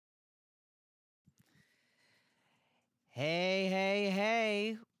Hey, hey,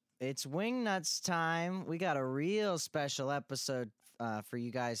 hey. It's Wingnuts time. We got a real special episode for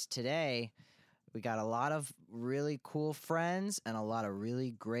you guys today. We got a lot of really cool friends and a lot of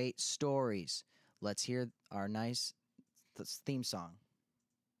really great stories. Let's hear our nice theme song.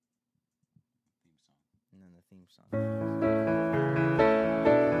 And then the theme song.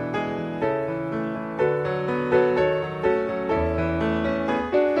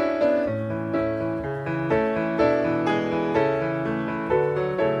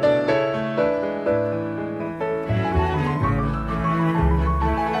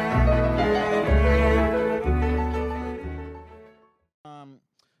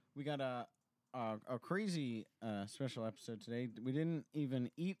 We got a crazy special episode today. We didn't even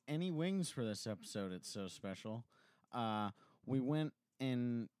eat any wings for this episode. It's so special. We went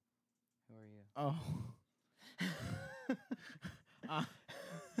and Who are you? oh,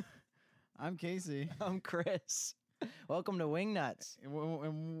 I'm Casey, I'm Chris. Welcome to Wingnuts. and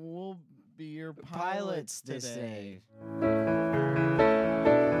we'll be your Pilots pilots this today. day.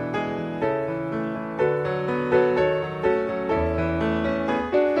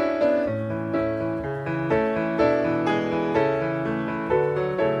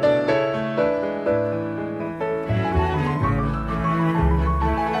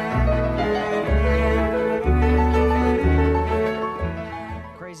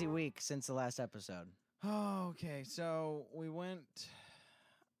 Crazy week since the last episode. Oh, okay. So we went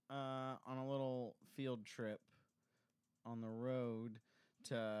on a little field trip on the road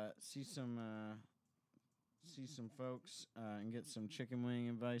to see some folks and get some chicken wing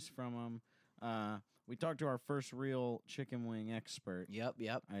advice from them. We talked to our first real chicken wing expert. Yep.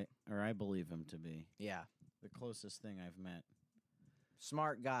 I believe him to be Yeah. the closest thing I've met.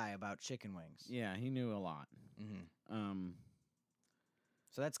 Smart guy about chicken wings. Yeah, he knew a lot. Mm-hmm.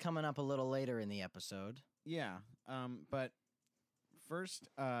 So that's coming up a little later in the episode. Yeah. But first,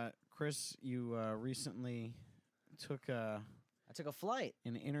 Chris, you recently took I took a flight.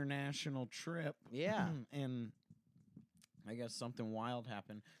 an international trip. Yeah. And I guess something wild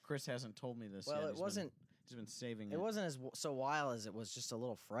happened. Chris hasn't told me this yet. Well, He's been saving it. It wasn't so wild as it was just a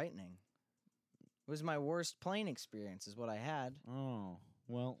little frightening. It was my worst plane experience, is what I had. Oh,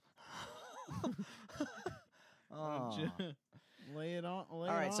 well. Why don't you lay it on. All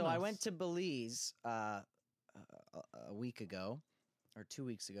right, so I went to Belize a week ago, or 2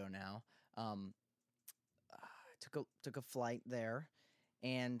 weeks ago now. Took a flight there,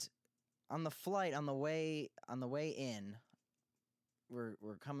 and on the flight on the way in, we're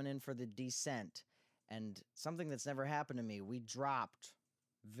coming in for the descent, and something that's never happened to me. We dropped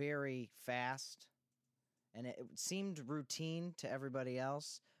very fast, and it seemed routine to everybody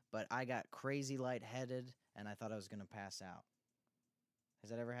else, but I got crazy lightheaded, and I thought I was going to pass out. Has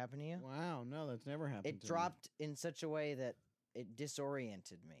that ever happened to you? Wow, no, that's never happened It to dropped in such a way that it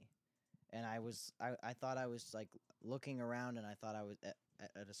disoriented me, and I thought I was like looking around, and I thought I was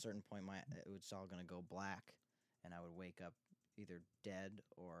at a certain point it was all going to go black, and I would wake up either dead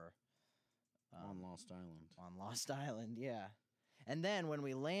or on Lost Island. On Lost Island, yeah. And then when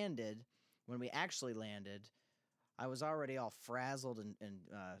we actually landed, I was already all frazzled and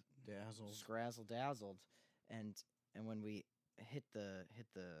Dazzled. dazzled, and when we hit the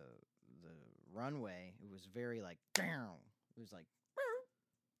runway, it was very like it was like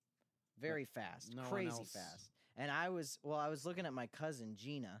very fast, No one crazy else- fast. And I was looking at my cousin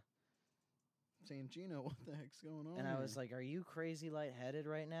Gina, Saying, Gina, what the heck's going on? and I here?" was like, "Are you crazy lightheaded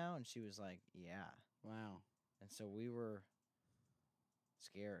right now?" And she was like, "Yeah." Wow. And so we were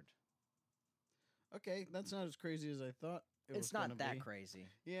scared. Okay, that's not as crazy as I thought it was It's not gonna that be. crazy.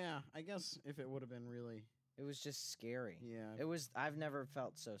 Yeah, I guess if it would have been really. It was just scary. Yeah. I've never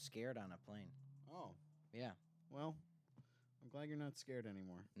felt so scared on a plane. Oh, Yeah. well, I'm glad you're not scared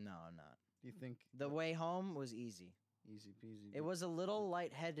anymore. No, I'm not. Do you think The way home was easy. easy peasy? It was a little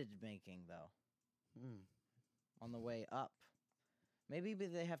lightheaded making, though, Hmm. on the way up. Maybe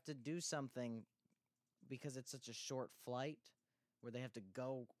they have to do something because it's such a short flight where they have to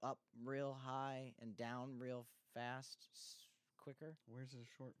go up real high and down real fast, quicker. Where's the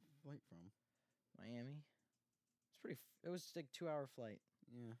short flight from? Miami. It was like 2-hour flight.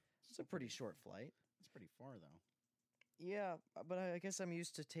 Yeah, It's a pretty short flight. it's pretty far though. Yeah, but I guess I'm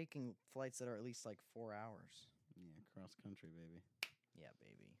used to taking flights that are at least like 4 hours. Yeah, cross country, baby. Yeah,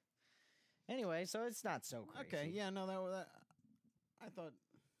 baby. Anyway, so it's not so crazy. Okay, yeah, no, that I thought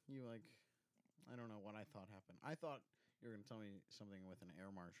you like. I don't know what I thought happened. I thought you were gonna tell me something with an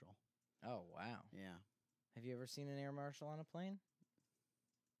air marshal. Oh, wow. Yeah. Have you ever seen an air marshal on a plane?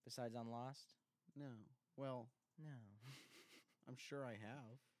 Besides on Lost? No. Well, No. I'm sure I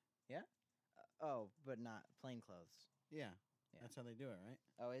have. Oh, but not plain clothes. Yeah. Yeah. That's how they do it, right?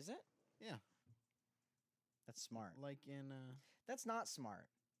 Oh, is it? Yeah. That's smart. Like in That's not smart.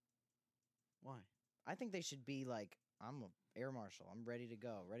 why? I think they should be like, I'm a air marshal. I'm ready to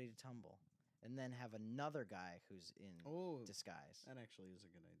go, ready to tumble, and then have another guy who's in disguise. That actually is a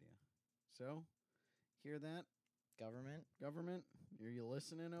good idea. So, hear that, Government, government? Are you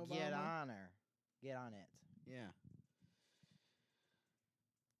listening, Obama? get on her. Get on it. Yeah.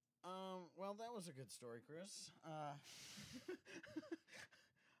 Well, that was a good story, Chris.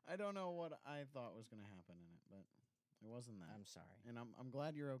 I don't know what I thought was going to happen in it, but it wasn't that. I'm sorry. And I'm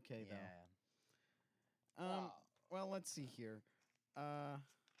glad you're okay, Yeah. though. Well, let's see here.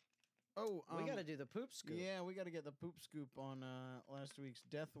 We got to do the poop scoop. Yeah, we got to get the poop scoop on last week's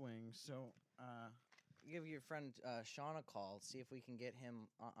Death Wing. So, give your friend Sean a call. See if we can get him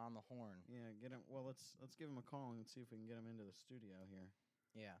on the horn. yeah, get him. Well, let's give him a call and see if we can get him into the studio here.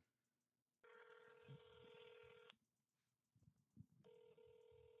 Yeah.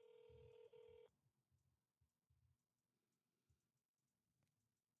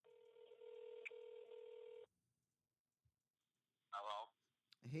 Hello?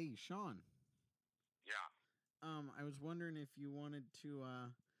 Hey, Sean. Yeah. I was wondering if you wanted to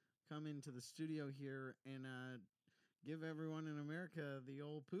come into the studio here and give everyone in America the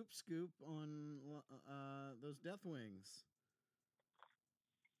old poop scoop on those Death Wings.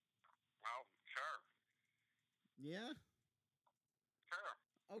 Well, sure. Yeah.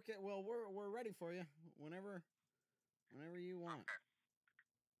 Sure. Okay. Well, we're ready for you whenever you want. Okay.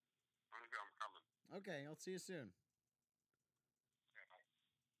 I'm coming. Okay. I'll see you soon.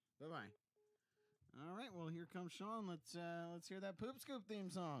 Bye bye. All right. Well, here comes Sean. Let's hear that poop scoop theme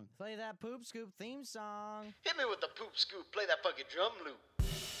song. Play that poop scoop theme song. Hit me with the poop scoop. Play that fucking drum loop.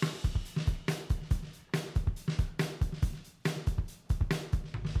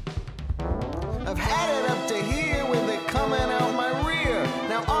 I've had it up to here with it coming out my rear.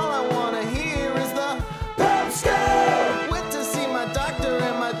 Now all I wanna hear is the poop scoop. Went to see my doctor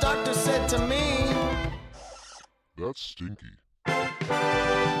and my doctor said to me, That's stinky. Hey,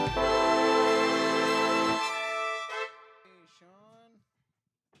 Sean.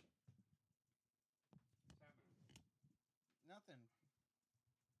 Nothing.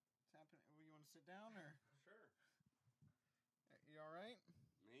 What's happening? You want to sit down or? Sure. You all right?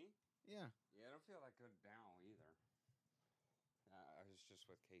 Me? Yeah. Yeah, I don't feel that good now either. I was just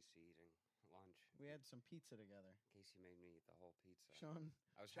with Casey eating lunch. We had some pizza together. Casey made me eat the whole pizza. Sean.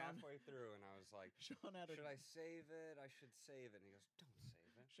 I was Sean- halfway through and I was like, Sean had should I save it? I should save it. And he goes, don't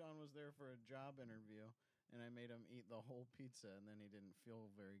save it. Sean was there for a job interview, and I made him eat the whole pizza, and then he didn't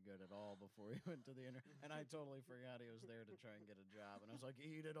feel very good at all before he went to the interview. And I totally forgot he was there to try and get a job, and I was like,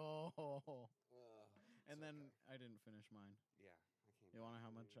 eat it all. And then I didn't finish mine. Yeah. I can't. You want to know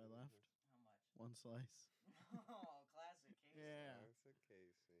how much I left? How much? One slice. Oh, classic case. Yeah. That's a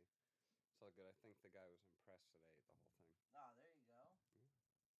Casey. It's all good. I think the guy was impressed that I ate the whole thing. Oh, there you go.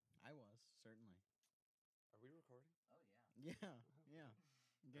 I was, certainly. Are we recording? Oh, yeah. Yeah, yeah.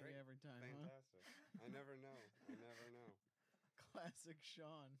 Get Great. you every time, Fantastic. I never know. I never know. huh? Classic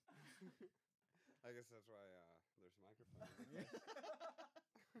Sean. I guess that's why there's a microphone.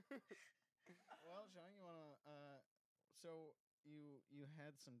 Well, Sean, you wanna? So you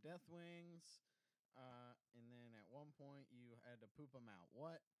had some death wings, and then at one point you had to poop them out.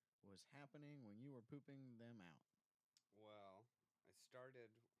 What was happening when you were pooping them out? Well,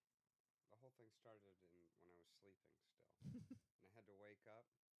 the whole thing started when I was sleeping still. And I had to wake up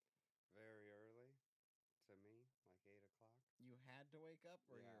very early, to me, like 8 o'clock. You had to wake up,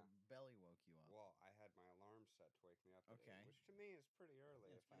 or Yeah. your belly woke you up? Well, I had my alarm set to wake me up at 8, Okay. which to me is pretty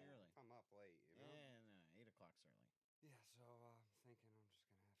early. Yeah, it's pretty early. If I'm up late, you know? Yeah, no, 8 o'clock's early. Yeah, so I'm thinking I'm just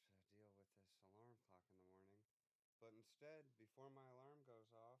going to have to deal with this alarm clock in the morning. But instead, before my alarm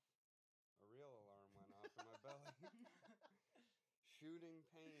goes off, a real alarm went off in my belly. Shooting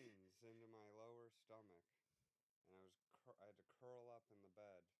pains into my lower stomach. And I had to curl up in the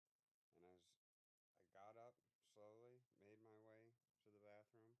bed. And I got up slowly, made my way to the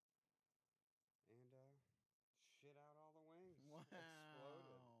bathroom, and shit out all the wings. Wow.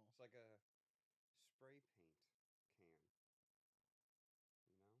 Exploded. It's like a spray paint can. You know?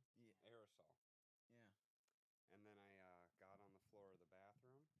 Yeah. Aerosol. Yeah. And then I got on the floor of the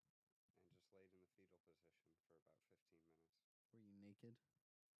bathroom and just laid in the fetal position for about 15 minutes. Were you naked?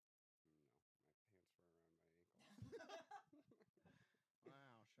 No, my pants were around my ankles.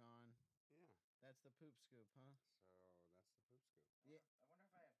 Wow, Sean. Yeah. That's the poop scoop, huh? So that's the poop scoop. Yeah. I wonder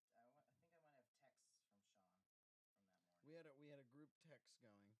if I think I might have texts from Sean from that morning. We had a group text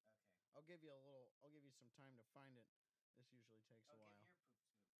going. Okay. I'll give you some time to find it. This usually takes a while. Give your poop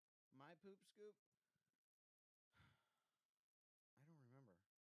scoop. My poop scoop?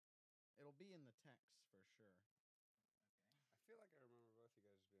 text for sure. I feel like I remember both you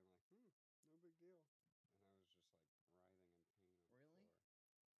guys being like, no big deal. And I was just like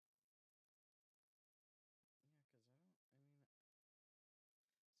writhing in pain on the Really? floor. Yeah,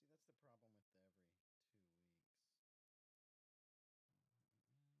 because see, that's the problem with every 2 weeks.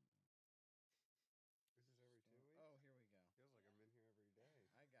 This is every 2 weeks? Oh, here we go. Feels like I'm in here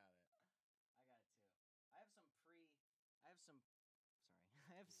every day. I got it. I got it too. I have some pre. I have some. Sorry, I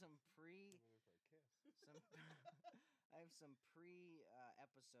have some pre. I'm in for a kiss. Some. I have some pre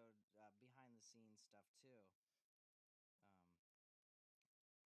episode behind the scenes stuff too. Let's see.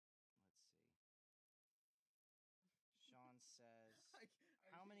 Sean says,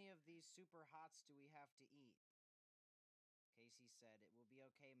 "How many of these super hots do we have to eat?" Casey said, "It will be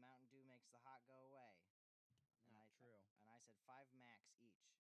okay. Mountain Dew makes the hot go away." Not true. And I said 5 max each,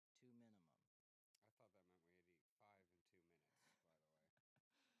 2 minimum. I thought that meant we had to eat 5 in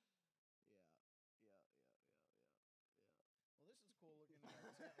 2 minutes, by the way. Yeah. Well, this is cool looking at our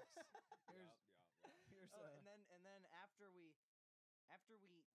text. Here's And then after we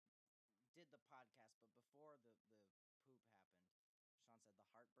did the podcast, but before the poop happened, Sean said the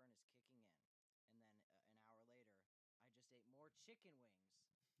heartburn is kicking in, and then an hour later, I just ate more chicken wings.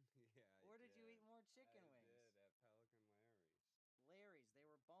 Yeah. Where did you eat more chicken wings? I did at Pelican Larry's. Larry's. They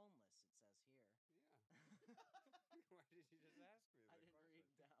were boneless. It says here. Yeah. Why did you just ask me? I didn't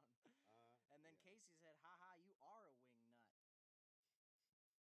read down. And then yeah. Casey said, "Haha, you are a wing nut." pretty good joke,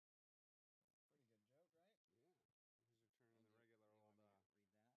 right? Yeah. These are turning the regular You old want me to read that?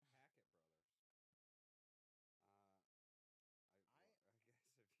 Hackett brothers. I guess if you want to.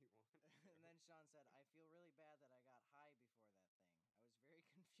 And then Sean said, "I feel really bad that I got high before that thing. I was very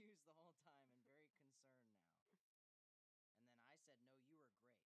confused the whole time and very concerned now." And then I said, "No, you were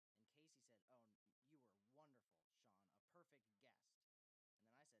great." And Casey said, "Oh, you were wonderful, Sean. A perfect guest."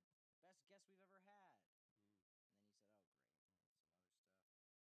 And then I said, "Best guest we've ever had." And then he said, "Oh, great." And some other stuff.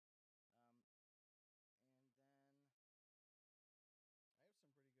 And then I have some pretty good conversation here about us talking about chickens.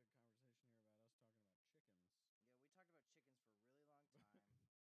 yeah, we talked about chickens for a really long time. But when it gets fucked, the egg can become a chicken. I mean, when the chicken gets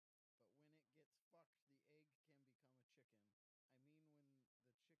fucked, the egg that comes out of it will have a chicken in it. But otherwise, it's just an empty egg. Did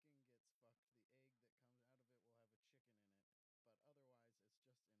you guys wrap that up in this episode about how it's like a chicken's Oh, yeah, it's menstruation? chicken's menstruation. Chicken's Yeah, we menstruation. we were informed of how chickens operate. Yeah. A lot of angry letters from the fans Yeah, about that still episode. getting emails about that. I still actually have not figured out why some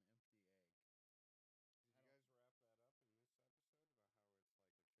drumsticks are really big and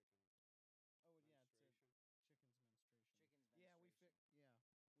some are really little. Yeah, Still that's working open that one. case. Anyway,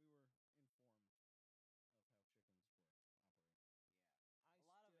 back to the poop scoop. This is where Sean reveals. 8:36 a.m. The poop scoop song should be much darker.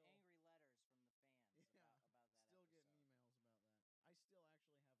 I woke up from the worst stomachache I've ever had. It felt like I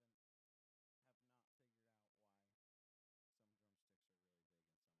was getting a period, and I was shitting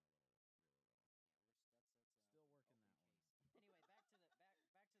out fire blood. My asshole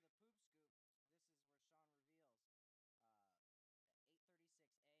feels like my lips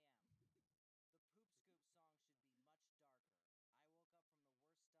did when I ate the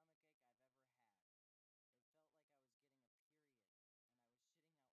wings. And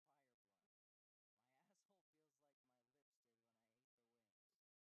the worst part is I don't think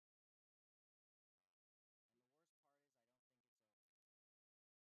it's over. I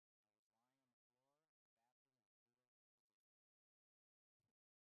was lying on the floor in the bathroom in a poodle of poop.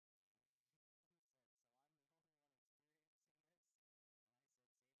 And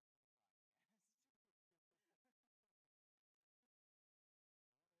said, "So I'm the only one experiencing this?" And I said, "Save it for the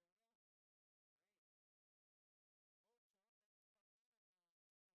podcast." Well, there we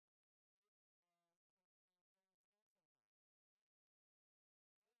go. Great. Well, Sean,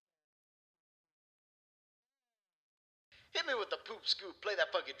 thanks for coming in and poop scoop play with the birthday thing. Hit me with the poop scoop. Play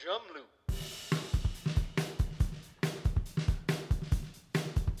that fucking drum loop.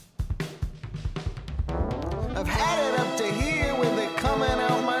 I've had it up to here with it coming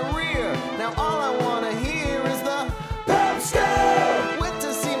out my rear. Now all I wanna hear is the poop scoop. Went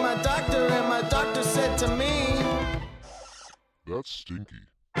to see my doctor and my doctor said to me, That's stinky.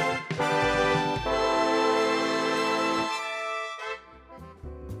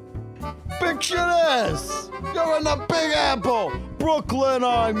 Picture this! You're in the Big Apple, Brooklyn,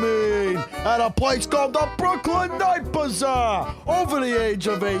 I mean, at a place called the Brooklyn Night Bazaar. Over the age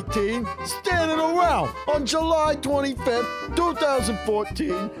of 18, standing around on July 25th,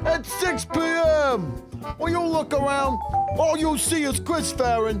 2014 at 6 p.m. When you look around, all you see is Chris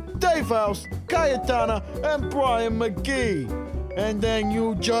Farron, Dave House, Cayetana, and Brian McGee. And then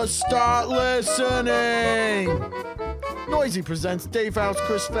you just start listening. Noisy presents Dave House,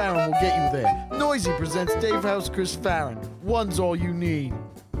 Chris Farron will get you there. Noisy presents Dave House, Chris Farron. One's all you need.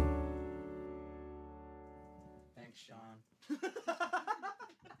 Thanks, Sean.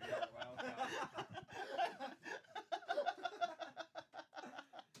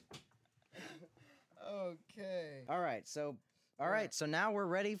 right. So now we're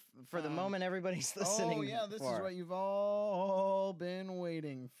ready for the moment everybody's listening. Oh yeah, this is for. what you've all been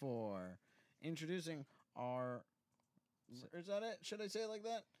waiting for. Introducing our. Is that it? Should I say it like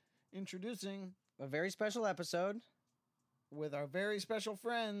that? Introducing A very special episode. with our very special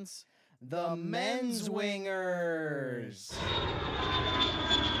friends, The MENZWINGERS.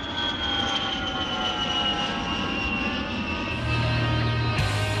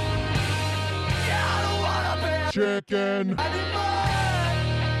 Chicken.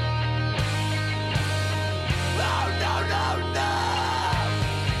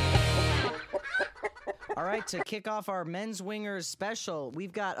 All right, to kick off our MENZWINGERS special,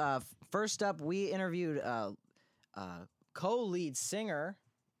 we've got first up. We interviewed co-lead singer,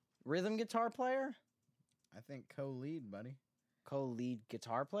 rhythm guitar player, I think co-lead, buddy. co-lead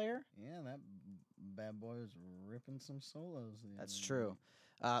guitar player. Yeah, that bad boy was ripping some solos. That's true.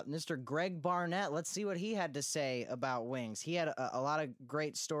 Mr. Greg Barnett. Let's see what he had to say about Wings. He had a lot of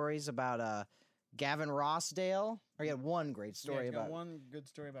great stories about Gavin Rossdale. Or he had one great story he's got about one good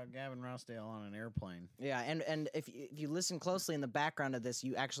story about Gavin Rossdale on an airplane. Yeah, and if you listen closely in the background of this,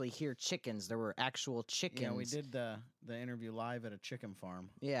 you actually hear chickens. There were actual chickens. Yeah, we did the interview live at a chicken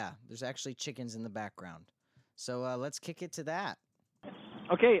farm. Yeah, there's actually chickens in the background. So let's kick it to that.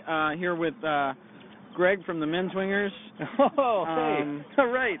 Okay, here with Greg from the MENZWINGERS. Oh, hey. All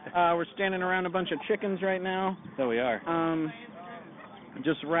right. We're standing around a bunch of chickens right now. So we are.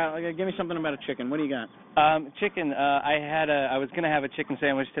 Give me something about a chicken. What do you got? Chicken. I was gonna have a chicken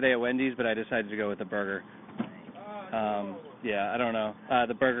sandwich today at Wendy's, but I decided to go with a burger. Yeah, I don't know.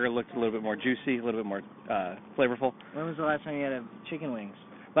 The burger looked a little bit more juicy, a little bit more flavorful. When was the last time you had chicken wings?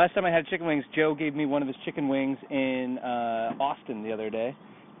 Last time I had chicken wings, Joe gave me one of his chicken wings in Austin the other day.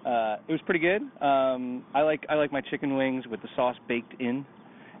 It was pretty good. I like my chicken wings with the sauce baked in,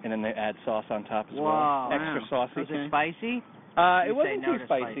 and then they add sauce on top as well. Extra saucy. Was it spicy? It wasn't too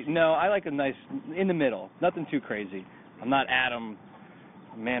spicy. No, I like a nice in the middle. Nothing too crazy. I'm not Adam,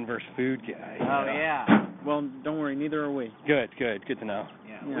 man versus food guy. Oh yeah. Well, don't worry. Neither are we. Good to know.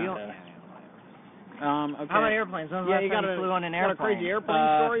 Yeah. Yeah. We don't. Okay. How about airplanes? When's the last time you flew on an airplane? Got a crazy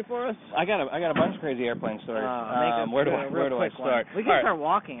airplane story for us? I got a bunch of crazy airplane stories. Where do I start? One. We can start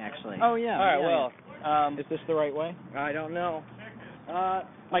walking actually. Oh yeah. All right. Is this the right way? I don't know.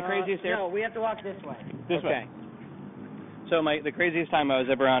 My craziest No, we have to walk this way. This way. So the craziest time I was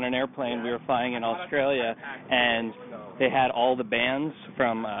ever on an airplane, we were flying in Australia, and they had all the bands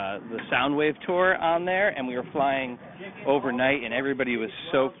from the Soundwave tour on there, and we were flying overnight, and everybody was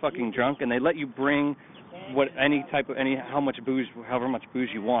so fucking drunk, and they let you bring however much booze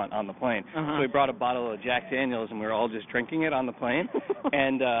you want on the plane. Uh-huh. So we brought a bottle of Jack Daniels, and we were all just drinking it on the plane,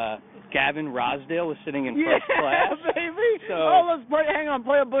 and Gavin Rossdale was sitting in first class. Yeah, baby. So, Let's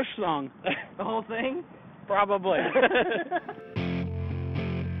play a Bush song. The whole thing? Probably.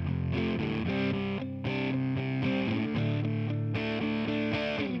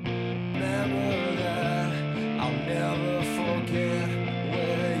 I'll never forget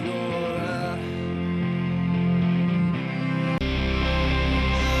where you're at.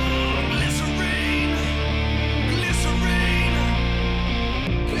 Glycerine,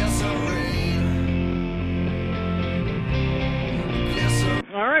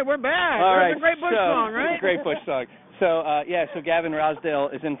 All right, we're back. all right. That's a great Bush song, right? Great Bush song. So, so Gavin Rossdale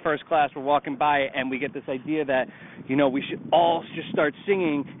is in first class. We're walking by, and we get this idea that, we should all just start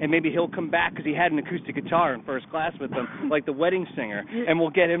singing, and maybe he'll come back because he had an acoustic guitar in first class with him, like the wedding singer, and we'll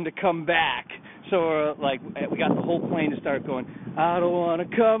get him to come back. So, we got the whole plane to start going, I don't want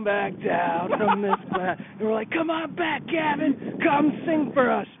to come back down from this class. And we're like, come on back, Gavin. Come sing for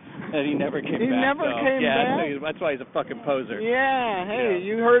us. And he never came back. He never came back? Yeah, that's why he's a fucking poser. Yeah, hey,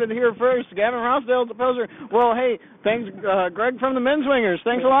 you heard it here first. Gavin Rossdale's a poser. Well, hey, thanks, Greg from the MENZWINGERS.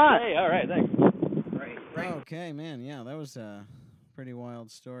 Thanks a lot. Hey, all right, thanks. Okay, man. Yeah, that was a pretty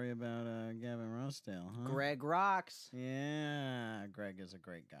wild story about Gavin Rossdale, huh? Greg rocks. Yeah, Greg is a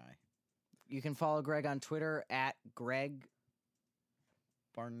great guy. You can follow Greg on Twitter at Greg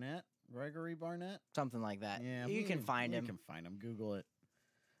Barnett? Gregory Barnett? something like that. Yeah, you can find him. You can find him. Google it.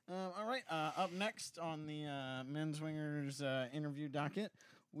 All right, up next on the MENZWINGERS interview docket,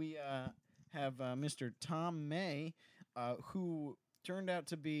 we have Mr. Tom May, who turned out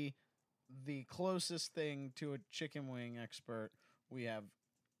to be the closest thing to a chicken wing expert we have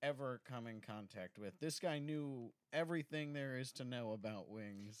ever come in contact with. This guy knew everything there is to know about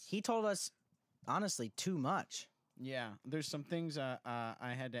wings. He told us, honestly, too much. Yeah, there's some things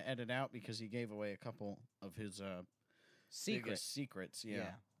I had to edit out because he gave away a couple of his secrets. Yeah.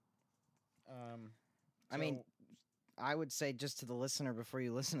 I mean, I would say just to the listener before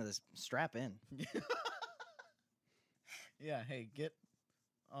you listen to this, strap in. Yeah, hey, get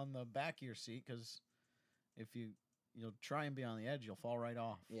on the back of your seat, because if you'll try and be on the edge, you'll fall right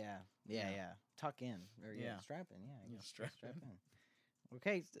off. Yeah. Tuck in. Or, strap in. Yeah, strap in.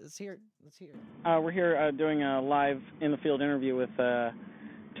 Okay, let's hear it. We're here doing a live in the field interview with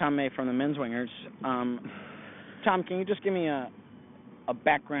Tom May from the MENZWINGERS. Tom, can you just give me a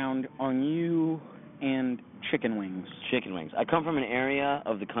background on you and chicken wings? Chicken wings. I come from an area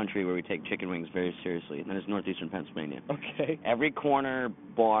of the country where we take chicken wings very seriously, and that is northeastern Pennsylvania. Okay. Every corner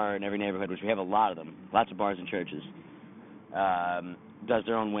bar in every neighborhood, which we have a lot of them, lots of bars and churches, does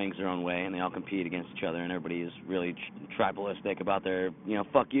their own wings their own way, and they all compete against each other, and everybody is really tribalistic about their,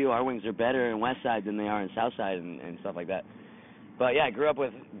 fuck you, our wings are better in West Side than they are in South Side and stuff like that. But yeah, I grew up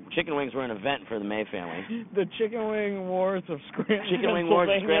with chicken wings were an event for the May family. The chicken wing wars of Scranton, Chicken wing wars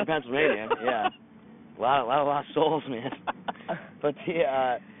of Scranton, Pennsylvania. Yeah, a lot of lost souls, man. But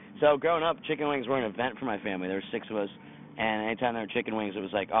so growing up, chicken wings were an event for my family. There were 6 of us, and anytime there were chicken wings, it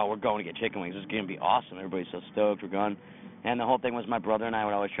was like, oh, we're going to get chicken wings. This is gonna be awesome. Everybody's so stoked. We're going. And the whole thing was my brother and I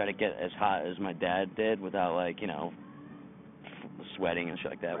would always try to get as hot as my dad did without, sweating and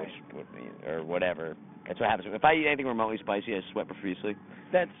shit like that, or whatever. That's what happens. If I eat anything remotely spicy, I sweat profusely.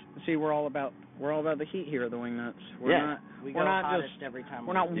 We're all about the heat here at the Wingnuts. We go hottest every time.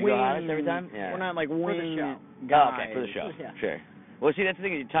 We're not you wing. go hottest every time? Yeah. We're not like wing for the show. guys. Oh, okay, for the show. Yeah. Sure. Well, see, that's the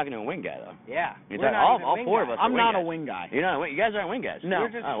thing. You're talking to a wing guy, though. Yeah. All 4 of us. I'm not guys. a wing guy. You're not a wing. You guys aren't wing guys. No. We're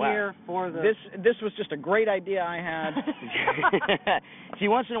just here for the. This was just a great idea I had. See,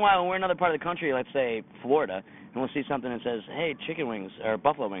 once in a while, when we're in another part of the country, let's say Florida, and we'll see something that says, "Hey, chicken wings or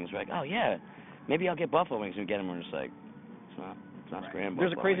buffalo wings." We're like, "Oh yeah, maybe I'll get buffalo wings." And we get them. We're just like, it's not scrambled.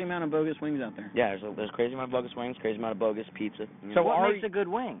 There's a crazy amount of bogus wings out there. Yeah, there's a crazy amount of bogus wings, crazy amount of bogus pizza. So what makes a good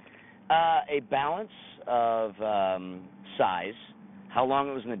wing? A balance of size, how long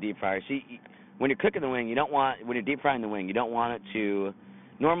it was in the deep fryer. See, when you're cooking the wing, when you're deep frying the wing, you don't want it to.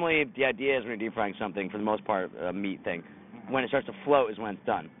 Normally, the idea is when you're deep frying something, for the most part, a meat thing, when it starts to float is when it's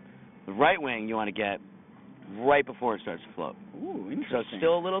done. The right wing you want to get right before it starts to float. Ooh, interesting. So it's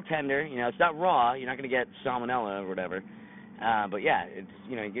still a little tender. It's not raw. You're not going to get salmonella or whatever. But yeah, it's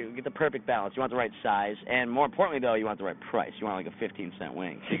you get the perfect balance. You want the right size, and more importantly, though, you want the right price. You want like a 15-cent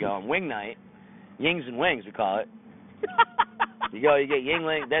wing. So you go on wing night, Yings and Wings, we call it. You get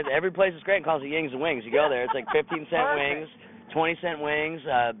Yingling. Every place is great calls it Yings and Wings. You go there, it's like 15-cent wings, 20-cent wings,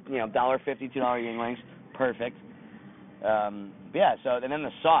 $1.50, $2 Yinglings. Perfect. Yeah. So and then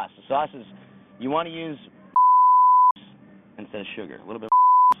the sauce. The sauce is you want to use instead of sugar. A little bit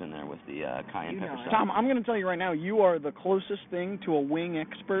in there with the cayenne pepper sauce. Tom, I'm going to tell you right now, you are the closest thing to a wing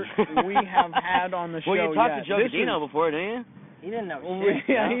expert we have had on the show. Well, you talked yet. to Joe Gadino before, didn't you? He didn't know.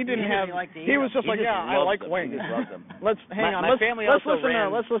 Yeah, he didn't have. He was just like, yeah, I like wings. Let's hang on.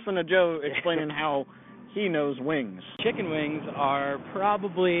 Let's listen to Joe explaining how he knows wings. Chicken wings are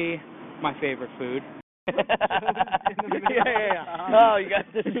probably my favorite food. Yeah. Oh, you guys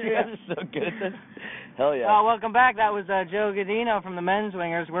are so good at this. Hell yeah. Welcome back. That was Joe Gadino from the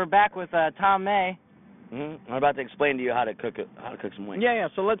MENZWINGERS. We're back with Tom May. I'm about to explain to you how to cook some wings. Yeah.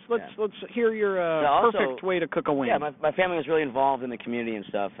 So let's hear your perfect way to cook a wing. Yeah, my family was really involved in the community and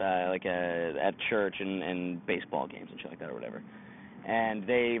stuff, like at church and baseball games and shit like that or whatever. And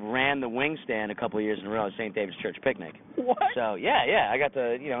they ran the wing stand a couple of years in a row at St. David's Church Picnic. What? So yeah, I got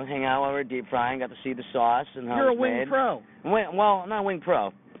to hang out while we were deep frying, got to see the sauce and how You're a it's wing made. pro. Well, I'm not a wing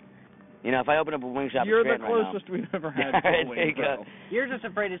pro. If I open up a wing shop, you're the right closest now. we've ever had to a wing pro. You're just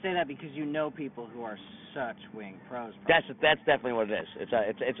afraid to say that because you know people who are such wing pros. That's definitely what it is.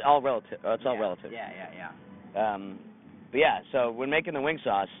 It's all relative. It's all relative. Yeah. But yeah, so when making the wing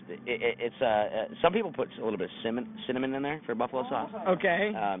sauce, it's some people put a little bit of cinnamon in there for buffalo sauce.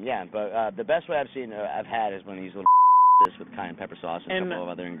 Okay. Yeah, but the best way I've had is when you use little with cayenne pepper sauce and a couple of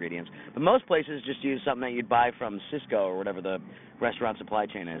other ingredients. But most places just use something that you'd buy from Cisco or whatever the restaurant supply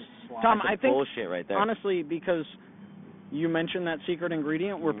chain is. Tom, I think bullshit right there. Honestly, because you mentioned that secret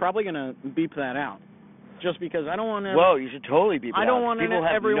ingredient, we're probably gonna beep that out. Just because I don't want to. Whoa, you should totally beep it out. I don't want people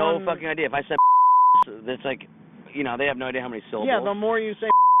have everyone. No fucking idea. If I said, it's like, they have no idea how many syllables. Yeah, the more you say,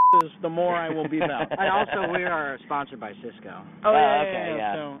 the more I will beep out. And also, we are sponsored by Cisco. Oh,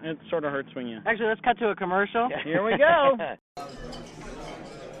 yeah. So it sort of hurts when you. Actually, let's cut to a commercial. Here we go.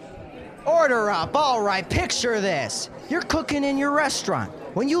 Order up. All right, picture this. You're cooking in your restaurant.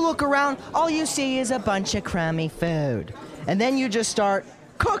 When you look around, all you see is a bunch of crummy food. And then you just start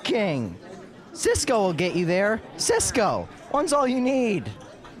cooking. Cisco will get you there. Cisco. One's all you need.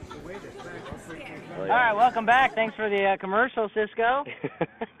 All right, welcome back. Thanks for the commercial, Cisco.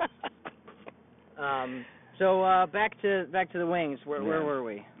 So back to the wings. Where were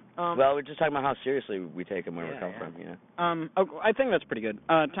we? Well, we're just talking about how seriously we take them where we come from, you know. I think that's pretty good.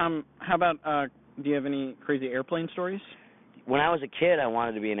 Tom, how about, do you have any crazy airplane stories? When I was a kid, I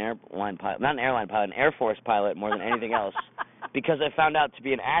wanted to be an airline pilot. Not an airline pilot, an Air Force pilot more than anything else. Because I found out to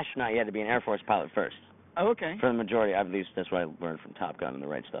be an astronaut, you had to be an Air Force pilot first. Oh, okay. For the majority, at least that's what I learned from Top Gun and The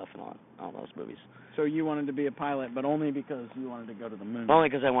Right Stuff and all those movies. So you wanted to be a pilot, but only because you wanted to go to the moon? Only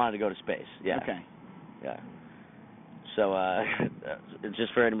because I wanted to go to space, yeah. Okay. Yeah. So, it's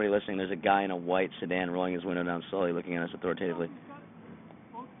just for anybody listening, there's a guy in a white sedan rolling his window down slowly, looking at us authoritatively.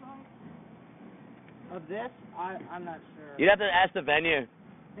 Of this? I'm not sure. You'd have to ask the venue.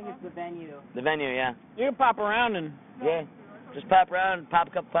 I think it's the venue. The venue, yeah. You can pop around and... Yeah. Just pop around, pop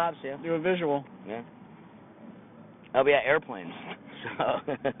a couple pops, yeah. Do a visual. Yeah. Oh, yeah, airplanes.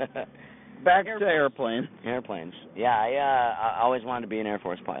 So... Back to airplanes. Airplanes. Yeah, I always wanted to be an Air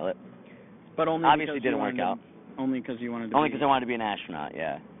Force pilot. But only obviously because didn't work out. Only because you wanted to Only because I wanted to be an astronaut,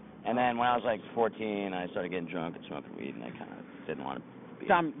 yeah. And then when I was like 14, I started getting drunk and smoking weed, and I kind of didn't want to be.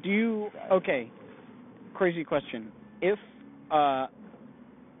 Tom, do you... Okay, crazy question. If the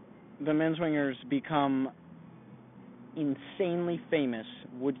Menzwingers become insanely famous,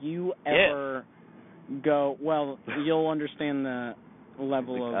 would you ever go... Well, you'll understand the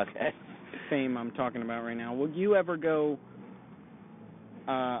level of fame I'm talking about right now. Would you ever go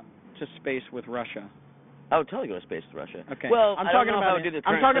to space with Russia? I would totally go to space with Russia. Okay. Well, I'm talking about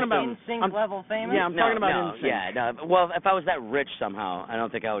NSYNC level famous. Yeah, I'm talking about NSYNC. Yeah, no. Well, if I was that rich somehow, I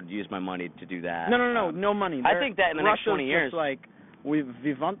don't think I would use my money to do that. No money. I think that in the next 20 years, just like we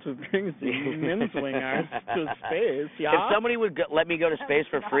want to bring the Menzwingers to space. Yeah. If somebody would let me go to space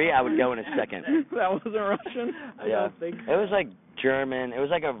for free, I would go in a second. That wasn't Russian. I don't think so. It was like German. It was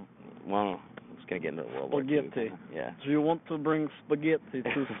like well, it's gonna get into World War II. Spaghetti. Yeah. Do you want to bring spaghetti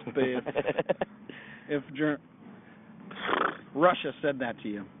to space? If Russia said that to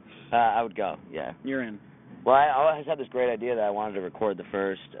you, I would go. Yeah. You're in. Well, I always had this great idea that I wanted to record the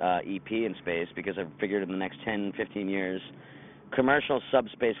first EP in space because I figured in the next 10, 15 years, commercial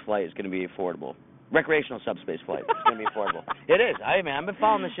subspace flight is going to be affordable. Recreational subspace flight is going to be affordable. It is. I've been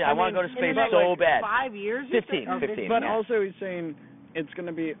following this shit. I want to go to space so bad. 5 years? 15. But also he's saying it's going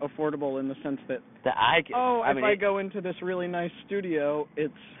to be affordable in the sense that if I go into this really nice studio,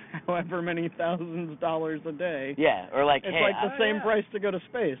 it's however many thousands of dollars a day. Yeah, or like, it's like the same price to go to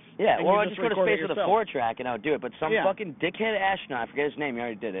space. Yeah, and or you just go to space with a 4-track and I would do it. But some fucking dickhead astronaut, I forget his name, he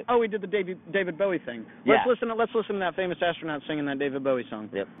already did it. Oh, we did the David Bowie thing. Yeah. Let's listen to that famous astronaut singing that David Bowie song.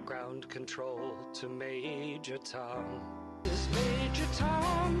 Yep. Ground control to Major Tom. Is Major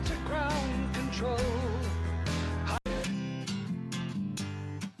Tom to ground control?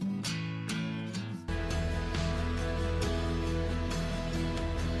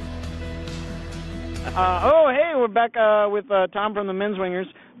 Hey, we're back with Tom from the Menzwingers.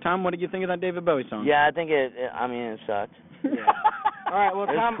 Tom, what did you think of that David Bowie song? Yeah, I think it sucked. Yeah. All right, well, it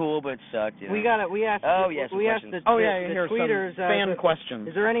was Tom, cool, but it sucked. You know? We asked. We asked the here's tweeters. Some fan questions.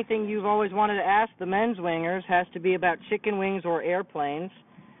 Is there anything you've always wanted to ask the Menzwingers? Has to be about chicken wings or airplanes.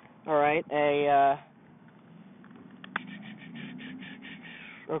 All right, a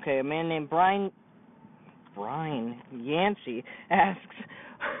man named Brian Yancey asks.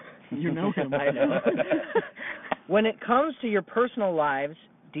 You know him. I know. When it comes to your personal lives,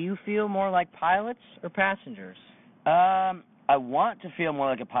 do you feel more like pilots or passengers? I want to feel more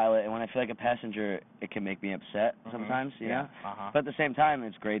like a pilot, and when I feel like a passenger, it can make me upset sometimes, you know? But at the same time,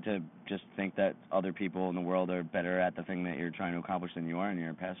 it's great to just think that other people in the world are better at the thing that you're trying to accomplish than you are, and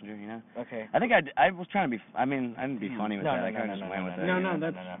you're a passenger, you know? Okay. I think I was trying to be, I didn't be funny with that. I kind of just went with it.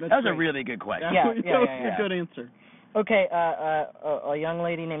 That's that was a really good question. That was a good answer. Okay, a young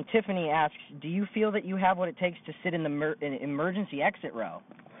lady named Tiffany asks, do you feel that you have what it takes to sit in the emergency exit row?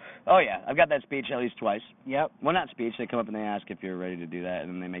 Oh, yeah. I've got that speech at least twice. Yep. Well, not speech. They come up and they ask if you're ready to do that, and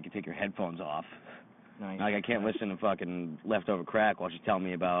then they make you take your headphones off. Nice. Like, I can't listen to fucking Leftover Crack while she's telling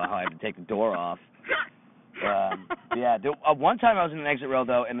me about how I have to take the door off. One time I was in an exit row,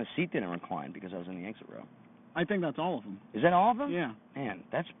 though, and the seat didn't recline because I was in the exit row. I think that's all of them. Is that all of them? Yeah. Man,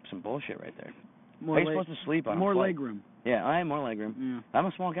 that's some bullshit right there. More How are you supposed to sleep on more a flight? leg room. Yeah, I have more leg room. Yeah. I'm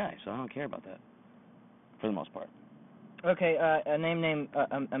a small guy, so I don't care about that. For the most part. Okay, a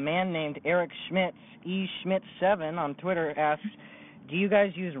man named Eric Schmitz, Schmitz7 on Twitter asks, do you guys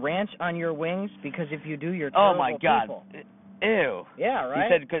use ranch on your wings? Because if you do, you're terrible Oh my God. people. Ew. Yeah,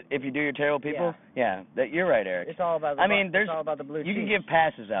 right? You said if you do, you're terrible people? Yeah. You're right, Eric. It's all about the it's all about the blue You can cheese. give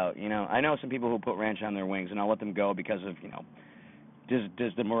passes out, you know. I know some people who put ranch on their wings, and I'll let them go because of, you know,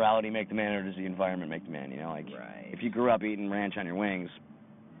 does the morality make the man or does the environment make the man, you know? Like, right. If you grew up eating ranch on your wings,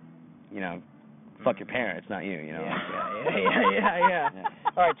 you know, fuck your parents, not you. You know. Yeah.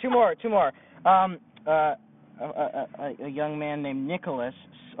 All right, two more. A young man named Nicholas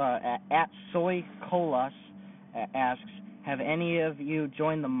at Soy Colas asks, have any of you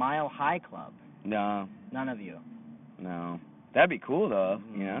joined the Mile High Club? No. None of you. No. That'd be cool though.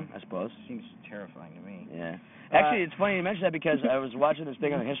 You know, I suppose. Seems terrifying to me. Yeah. Actually, it's funny you mention that because I was watching this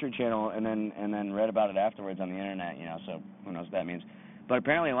thing on the History Channel and then read about it afterwards on the internet. You know, so who knows what that means. But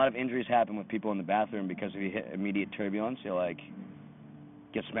apparently, a lot of injuries happen with people in the bathroom because if you hit immediate turbulence, you'll like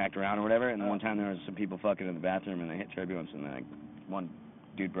get smacked around or whatever. And one time there was some people fucking in the bathroom and they hit turbulence and then one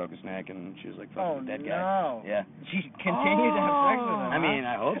dude broke his neck and she was like fucking a dead guy. No. Yeah. She continued to have sex with him. I mean,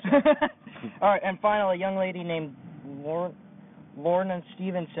 I hope so. All right, and finally, a young lady named Lorna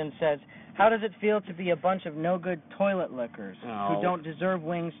Stevenson says, how does it feel to be a bunch of no-good toilet lickers who don't deserve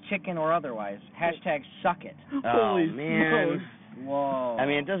wings, chicken or otherwise? #suck it. Oh, man. Whoa. I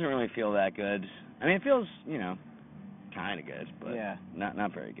mean, it doesn't really feel that good. I mean, it feels, you know, kind of good, but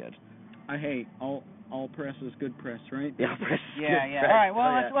not very good. I hate all press is good press, right? Yeah, press is good Yeah. press. All right,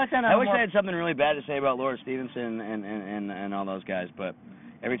 well, let's end on I wish I had something really bad to say about Laura Stevenson and all those guys, but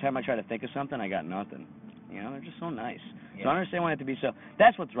every time I try to think of something, I got nothing. You know, they're just so nice. So I don't understand why they have to be so...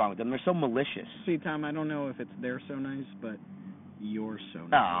 That's what's wrong with them. They're so malicious. See, Tom, I don't know if it's they're so nice, but you're so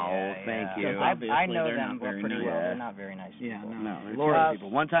nice. Oh, thank you. I know them pretty well. They're not very nice people. Yeah, no, they're terrible people.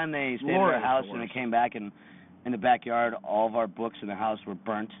 One time they stayed at our house and they came back and in the backyard, all of our books in the house were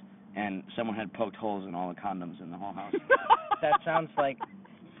burnt and someone had poked holes in all the condoms in the whole house. That sounds like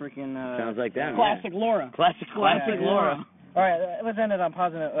freaking... sounds like them. Classic Laura. Classic Laura. All right, let's end it on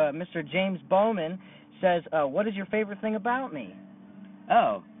positive. Mr. James Bowman says, what is your favorite thing about me?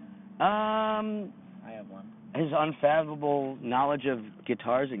 Oh. I have one. His unfathomable knowledge of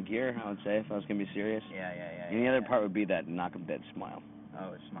guitars and gear, I would say, if I was going to be serious. Yeah. And the other part would be that knock 'em dead smile.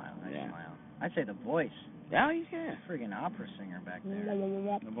 Oh, his smile. Smile. I'd say the voice. Yeah, he's good. Freaking opera singer back there.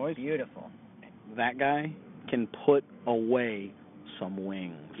 The voice? Beautiful. That guy can put away some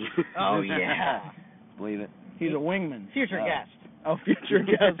wings. Oh, yeah. Believe it. He's a wingman. Future guest. Oh, future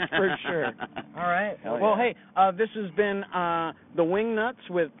guest for sure. All right. Well, hey, this has been the Wing Nuts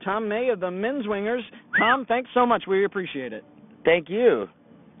with Tom May of the MENZWINGERS. Tom, thanks so much. We appreciate it. Thank you.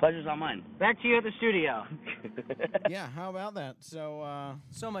 Pleasure's all mine. Back to you at the studio. Yeah, how about that? So,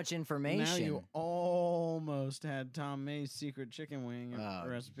 so much information. Now you almost had Tom May's secret chicken wing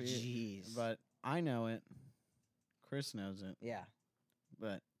recipe. Jeez. But I know it. Chris knows it. Yeah.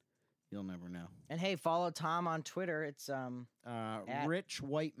 But you'll never know. And hey, follow Tom on Twitter. It's Rich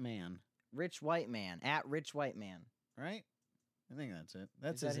White Man. Rich White Man at Rich White Man. Right? I think that's it.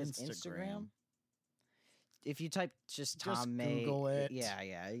 That's Is that his Instagram. If you type just Tom May, Google it.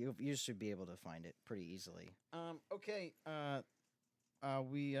 Yeah, you should be able to find it pretty easily. Okay.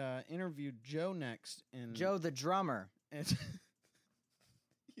 We interviewed Joe next, and Joe the drummer.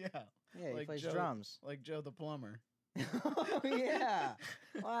 Yeah, he like plays Joe, drums. like Joe the plumber. Oh yeah!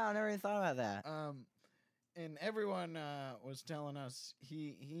 Wow, I never even thought about that. And everyone was telling us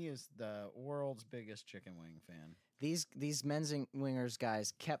he is the world's biggest chicken wing fan. These MENZWINGERS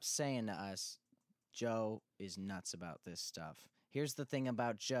guys kept saying to us, Joe is nuts about this stuff. Here's the thing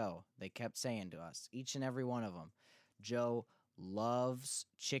about Joe. They kept saying to us, each and every one of them, Joe loves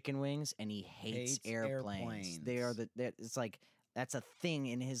chicken wings and he hates airplanes. It's like that's a thing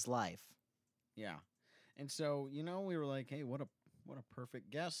in his life. Yeah. And so, we were like, hey, what a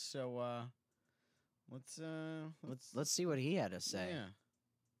perfect guest. So let's see what he had to say. Yeah.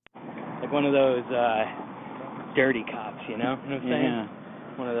 Like one of those dirty cops, you know what I'm saying? Yeah.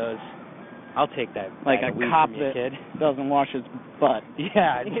 One of those. I'll take that. Like a cop that doesn't wash his butt.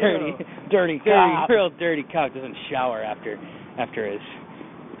 Yeah, dirty cop. Real dirty cop doesn't shower after his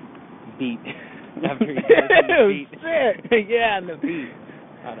beat. After he does his beat. Yeah, and the beat.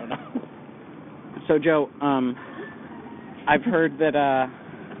 I don't know. So Joe, I've heard that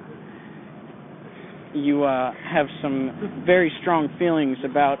you have some very strong feelings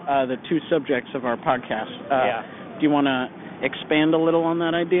about the two subjects of our podcast. Do you want to expand a little on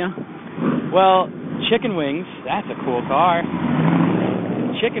that idea? Well, chicken wings, that's a cool car.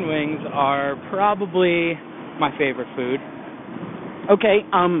 Chicken wings are probably my favorite food. Okay,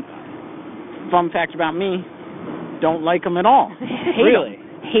 fun fact about me, don't like them at all. Really?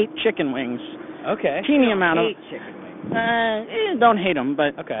 Hate chicken wings. Okay. Teeny amount of... hate chicken wings. Don't hate them,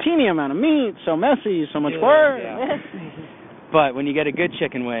 but teeny amount of meat, so messy, so much work. Yeah. But when you get a good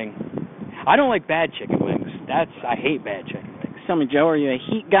chicken wing, I don't like bad chicken wings. I hate bad chicken wings. Tell me, Joe, are you a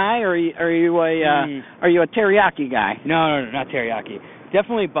heat guy or are you a teriyaki guy? No, not teriyaki.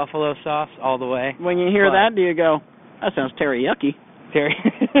 Definitely buffalo sauce all the way. When you hear that, do you go, that sounds teriyaki?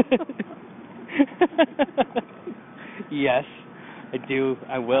 Yes, I do.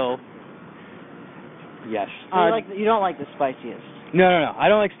 I will. Yes. You don't like the spiciest. No. I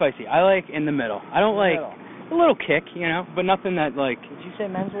don't like spicy. I like in the middle. I don't like a little kick, but nothing that like. Did you say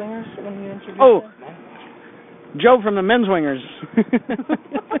men's wingers when you introduced Oh, it? Joe from the MENZWINGERS.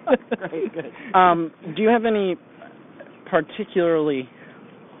 Great, good. Do you have any particularly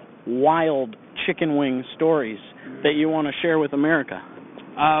wild chicken wing stories that you want to share with America?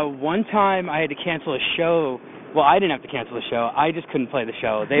 One time I had to cancel a show. Well, I didn't have to cancel the show. I just couldn't play the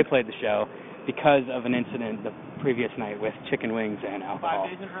show. They played the show because of an incident the previous night with chicken wings and alcohol.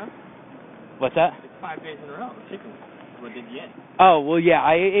 5 days in a row? What's that? It's 5 days in a row. Chicken. What did you get? Oh, well, yeah,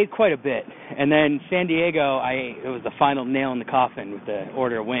 I ate quite a bit. And then San Diego, it was the final nail in the coffin with the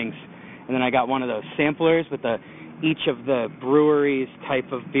order of wings. And then I got one of those samplers with each of the breweries'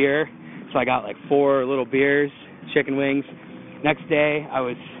 type of beer. So I got like 4 little beers, chicken wings. Next day, I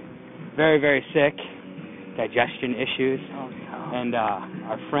was very, very sick, digestion issues. Oh, no. And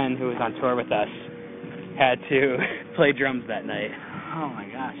our friend who was on tour with us had to play drums that night. Oh, my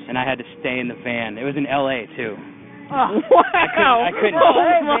gosh. And I had to stay in the van. It was in L.A., too. Oh, wow! I couldn't.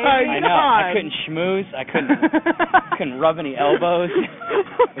 Oh my I know. I couldn't schmooze. I couldn't rub any elbows. It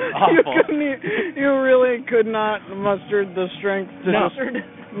was awful. You really could not muster the strength to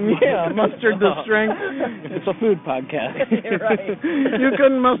mustered the strength. It's a food podcast. You're right. You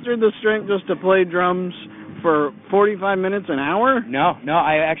couldn't muster the strength just to play drums for 45 minutes an hour? No.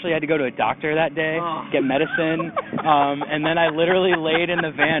 I actually had to go to a doctor that day, get medicine, and then I literally laid in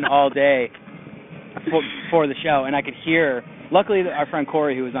the van all day for the show, and I could hear. Luckily, our friend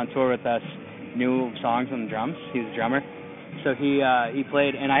Corey, who was on tour with us, knew songs on the drums. He's a drummer, so he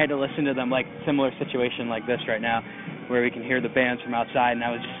played, and I had to listen to them, like similar situation like this right now, where we can hear the bands from outside, and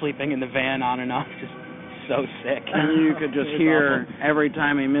I was just sleeping in the van on and off, just so sick. And you could just hear every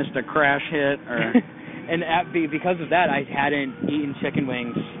time he missed a crash hit, or and because of that, I hadn't eaten chicken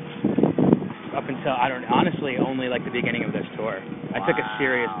wings up until honestly only like the beginning of this tour. I took a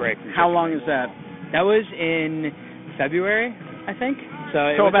serious break. How long is that? That was in February, I think.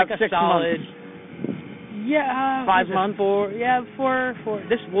 So it was about like 6 solid, months. Yeah, 5 months. For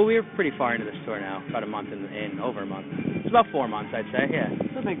this. Well, we were pretty far into this tour now, about a month in over a month. It's about 4 months, I'd say. Yeah.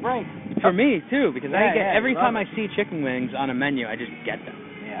 It's a big break. For me too, because every time I I see chicken wings on a menu, I just get them.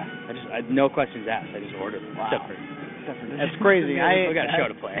 Yeah. I no questions asked. I just order them. Wow. Except for this. That's crazy. We got a show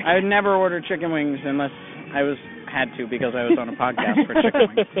to play. I would never order chicken wings unless I had to because I was on a podcast for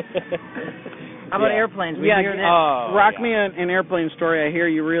chicken wings. How about airplanes? Rock me an airplane story. I hear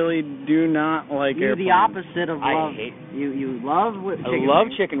you really do not like You're airplanes. the opposite of love. I hate. You love chicken I love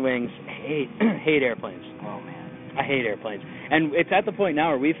wings? chicken wings. Hate airplanes. Oh man. I hate airplanes. And it's at the point now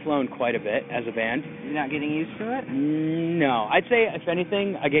where we've flown quite a bit as a band. You're not getting used to it? No. I'd say, if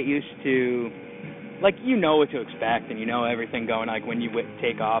anything, I get used to, like, you know what to expect and you know everything going, like, when you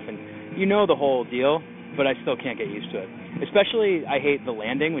take off and you know the whole deal, but I still can't get used to it. Especially, I hate the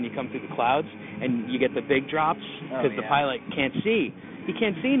landing when you come through the clouds and you get the big drops because the pilot can't see. He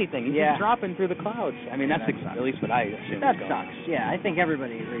can't see anything. He's just dropping through the clouds. I mean, that's at least what I assume. That sucks. Yeah, I think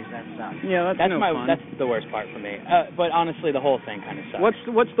everybody agrees that sucks. Yeah, that's no fun. That's the worst part for me. But honestly, the whole thing kind of sucks.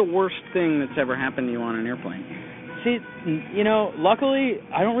 What's the worst thing that's ever happened to you on an airplane? See, luckily,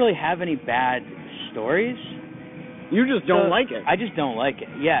 I don't really have any bad stories. You just don't like it. I just don't like it.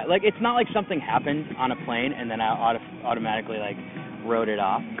 Yeah, like it's not like something happened on a plane and then I automatically like wrote it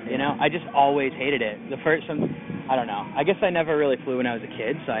off. I just always hated it. I don't know. I guess I never really flew when I was a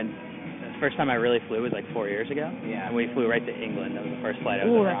kid, so the first time I really flew was like 4 years ago. Yeah. And we flew right to England. That was the first flight I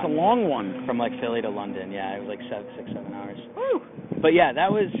was Ooh, ever that's on. a long one. From like Philly to London. Yeah, it was like 6-7 hours. Woo. But yeah,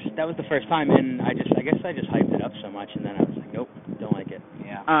 that was the first time, and I guess I just hyped it up so much, and then I was like, nope, don't like it.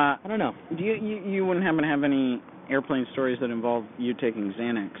 Yeah. I don't know. Do you wouldn't happen to have any airplane stories that involve you taking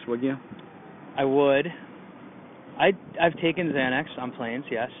Xanax, would you? I would. I've taken Xanax on planes,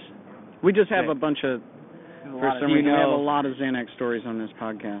 yes. We just have a bunch of, for some reason, we have a know, lot of Xanax stories on this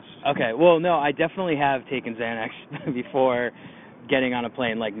podcast. Okay, well, no, I definitely have taken Xanax before getting on a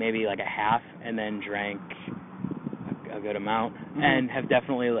plane, like maybe like a half, and then drank a good amount, and have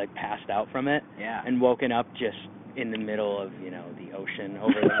definitely like passed out from it, and woken up just in the middle of, the ocean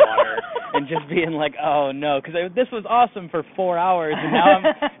over the water, and just being like, oh no, because this was awesome for 4 hours, and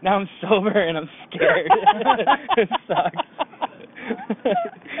now I'm sober and I'm scared. It sucks.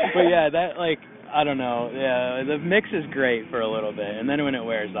 But yeah, that I don't know. Yeah, the mix is great for a little bit, and then when it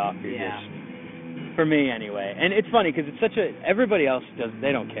wears off, you're just For me, anyway. And it's funny because it's such a. Everybody else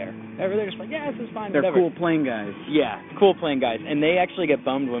they don't care. They're just like, yeah, this is fine. They're whatever. cool plane guys. Yeah, cool plane guys, and they actually get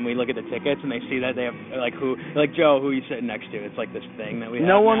bummed when we look at the tickets and they see that they have like Joe, who you sitting next to. It's like this thing that we.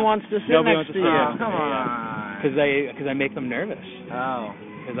 No have one now. wants to sit Nobody next wants to you. sit Come next to me, on. Because I make them nervous. Oh.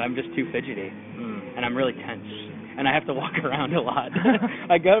 Because I'm just too fidgety, and I'm really tense, and I have to walk around a lot.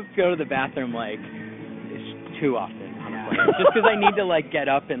 I go to the bathroom like too often. Just because I need to like get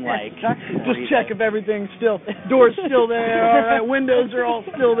up and like just check if everything's still, door's still there, all right, windows are all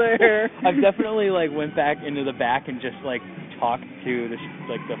still there. I've definitely like went back into the back and just like talked to the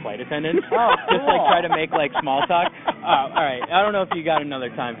flight attendants. Oh, just like try to make like small talk. All right, I don't know if you got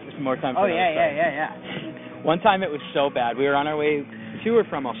some more time. For yeah. One time it was so bad. We were on our way to or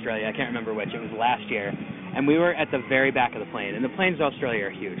from Australia. I can't remember which. It was last year. And we were at the very back of the plane. And the planes in Australia are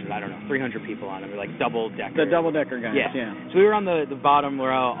huge. I don't know, 300 people on them. They're like double-decker. The double-decker guys, yeah. So we were on the bottom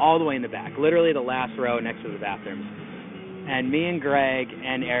row all the way in the back, literally the last row next to the bathrooms. And me and Greg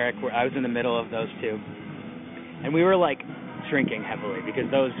and Eric, I was in the middle of those two. And we were like drinking heavily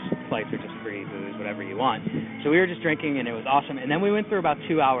because those flights are just free booze, whatever you want. So we were just drinking and it was awesome. And then we went through about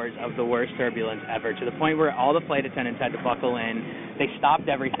 2 hours of the worst turbulence ever, to the point where all the flight attendants had to buckle in. They stopped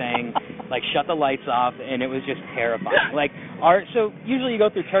everything, like shut the lights off, and it was just terrifying. So usually you go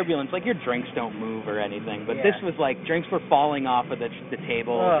through turbulence, like your drinks don't move or anything, but this was like drinks were falling off of the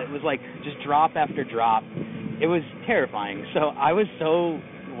table. It was like just drop after drop. It was terrifying. So I was so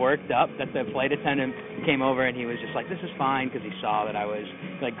worked up that the flight attendant came over and he was just like, this is fine, because he saw that I was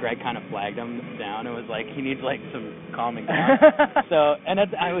like, Greg kind of flagged him down and was like, he needs like some calming down.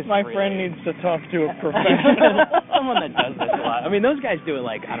 I was my friend needs to talk to a professional. Someone that does this a lot. I mean, those guys do it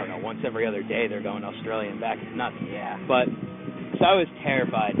like, I don't know, once every other day they're going to Australia and back. It's nuts. Yeah. But so I was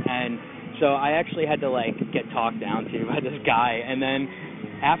terrified, and so I actually had to like get talked down to by this guy, and then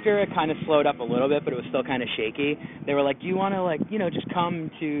after it kind of slowed up a little bit, but it was still kind of shaky, they were like, do you want to, like, just come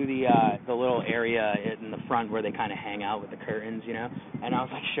to the little area in the front where they kind of hang out with the curtains, And I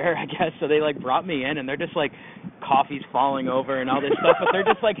was like, sure, I guess. So they, like, brought me in, and they're just, like, coffee's falling over and all this stuff, but they're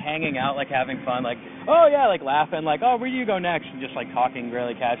just, like, hanging out, like, having fun, like, oh, yeah, like, laughing, like, oh, where do you go next? And just, like, talking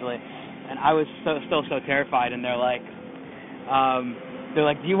really casually. And I was still so terrified, and they're like,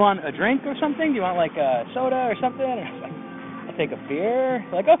 do you want a drink or something? Do you want, like, a soda or something? And I was like, I'll take a beer.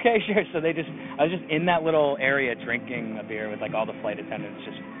 Like, okay, sure. So I was just in that little area drinking a beer with like all the flight attendants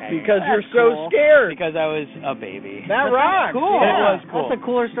just hanging. Because you're so scared. Because I was a baby. That rocks. Cool. Yeah. It was cool. That's a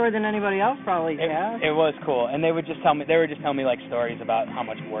cooler story than anybody else probably has. It was cool. And they were just telling me like stories about how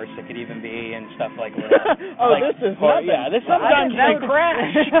much worse it could even be and stuff like like, this is nothing. Yeah, this sometimes they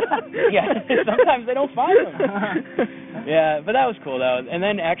crash. Yeah, sometimes they don't find them. Yeah, but that was cool though. And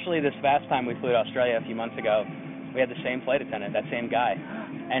then actually this last time we flew to Australia a few months ago, we had the same flight attendant, that same guy.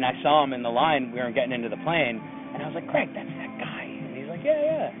 And I saw him in the line. We were getting into the plane. And I was like, Greg, that's that guy. And he's like,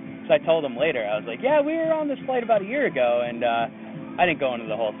 yeah. So I told him later. I was like, yeah, we were on this flight about a year ago. And I didn't go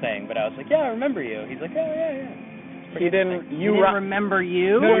into the whole thing. But I was like, yeah, I remember you. He's like, oh, yeah. He didn't remember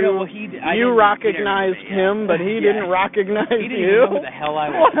you? No, well, you recognized him, but he didn't recognize you? He didn't even know who the hell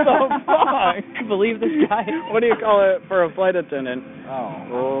I was. What the fuck? Can you believe this guy? What do you call it for a flight attendant?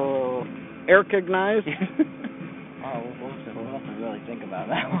 Oh. Recognized? We'll have to really think about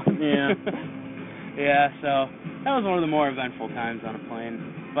that one. Yeah. Yeah, so that was one of the more eventful times on a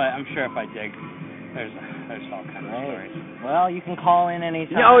plane. But I'm sure if I dig, there's all kinds of stories. Well, you can call in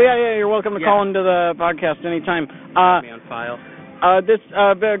anytime. Oh, yeah, you're welcome to call into the podcast anytime. Be on file. This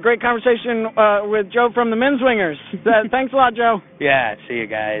great conversation with Joe from the MENZWINGERS. Thanks a lot, Joe. Yeah, see you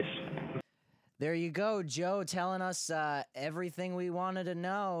guys. There you go, Joe, telling us everything we wanted to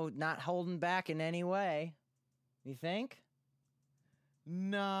know, not holding back in any way. You think?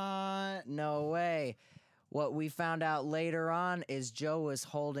 No way. What we found out later on is Joe was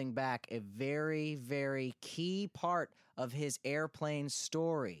holding back a very, very key part of his airplane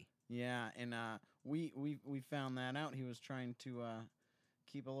story. Yeah, and we found that out. He was trying to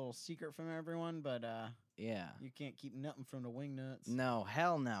keep a little secret from everyone, but yeah, you can't keep nothing from the wingnuts. No,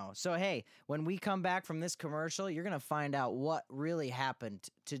 hell no. So hey, when we come back from this commercial, you're gonna find out what really happened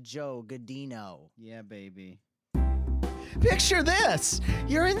to Joe Godino. Yeah, baby. Picture this.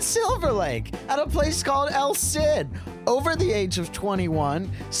 You're in Silver Lake at a place called El Cid, over the age of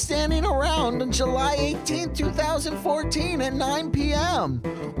 21, standing around on July 18, 2014 at 9 p.m.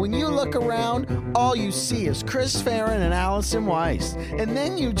 When you look around, all you see is Chris Farron and Allison Weiss. And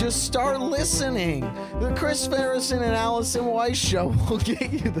then you just start listening. The Chris Farrison and Allison Weiss show will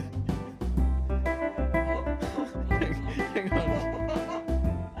get you the...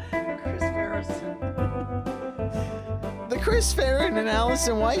 Chris Farron and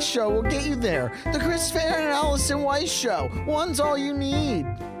Allison Weiss show will get you there. The Chris Farron and Allison Weiss show. One's all you need.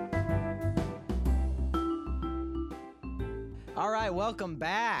 All right, welcome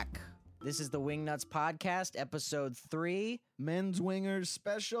back. This is the Wingnuts Podcast, episode 3. MENZWINGERS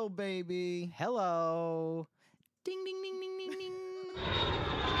special, baby. Hello. Ding, ding, ding, ding, ding, ding.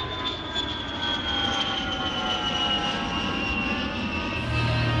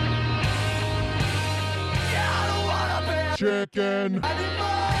 Chicken.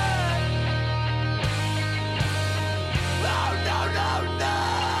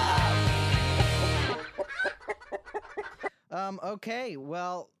 Okay,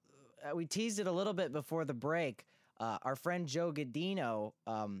 well, we teased it a little bit before the break. Our friend Joe Godino,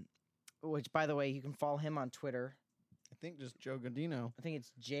 which, by the way, you can follow him on Twitter. I think just Joe Godino. I think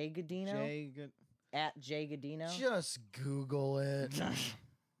it's Jay Godino. At Jay Godino. Just Google it.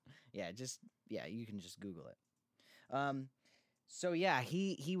 You can just Google it. So yeah,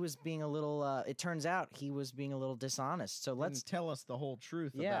 he was being a little. It turns out he was being a little dishonest. So let's tell us the whole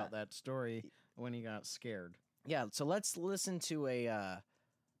truth about that story when he got scared. Yeah, so let's listen to a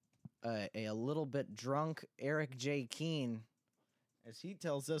little bit drunk Eric J. Keene as he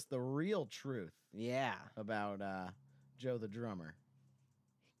tells us the real truth. Yeah, about Joe the drummer.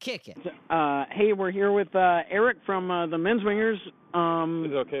 Kick it. Hey, we're here with Eric from the MENZWINGERS.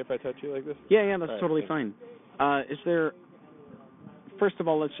 Is it okay if I touch you like this? Yeah, that's right, totally fine. Is there? First of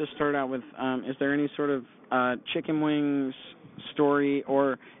all, let's just start out with: is there any sort of chicken wings story,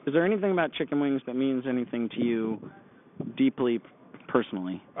 or is there anything about chicken wings that means anything to you deeply,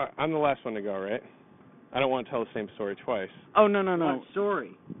 personally? I'm the last one to go, right? I don't want to tell the same story twice. Oh, no. What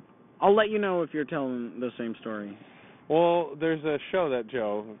story? I'll let you know if you're telling the same story. Well, there's a show that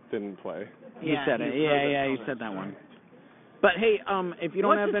Joe didn't play. You said it. Yeah, you said that one. But hey, if you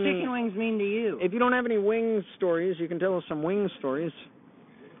don't have any, what do chicken wings mean to you? If you don't have any wing stories, you can tell us some wing stories.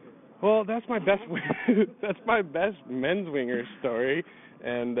 Well, that's my best. That's my best MENZWINGERS story.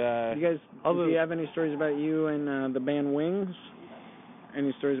 And do you have any stories about you and the band Wings?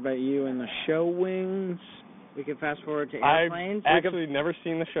 Any stories about you and the show Wings? We can fast forward to airplanes. I've actually never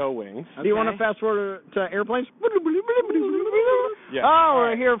seen the show Wings. Okay. Do you want to fast forward to airplanes? Yeah. Oh,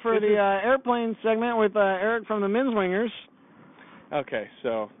 we're here for the airplane segment with Eric from the MENZWINGERS. Okay,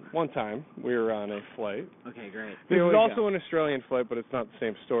 so one time we were on a flight. Okay, great. This is also an Australian flight, but it's not the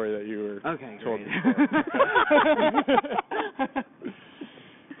same story that you were told before.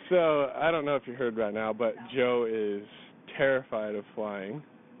 So I don't know if you heard right now, but Joe is terrified of flying.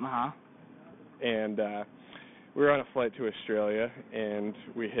 Uh-huh. And we were on a flight to Australia, and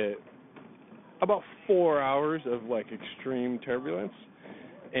we hit about 4 hours of extreme turbulence.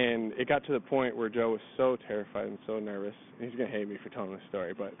 And it got to the point where Joe was so terrified and so nervous. He's going to hate me for telling this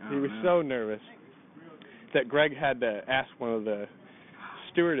story, but he was so nervous that Greg had to ask one of the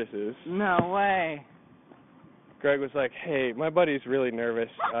stewardesses. No way. Greg was like, "Hey, my buddy's really nervous.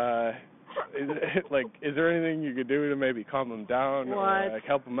 Is there anything you could do to maybe calm him down or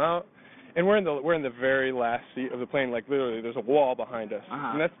help him out?" And we're in the very last seat of the plane. Literally, there's a wall behind us,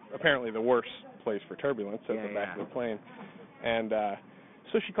 and that's apparently the worst place for turbulence at the back of the plane. And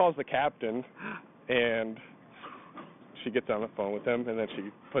so she calls the captain, and she gets on the phone with him, and then she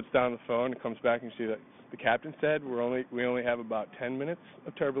puts down the phone and comes back, and she's like, "The captain said we only have about 10 minutes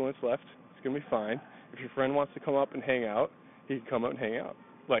of turbulence left. It's gonna be fine. If your friend wants to come up and hang out, he can come up and hang out,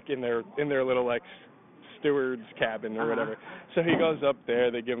 in their little steward's cabin or whatever." So he goes up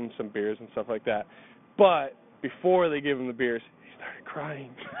there. They give him some beers and stuff like that. But before they give him the beers, he started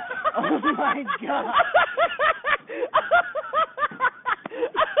crying. Oh my God.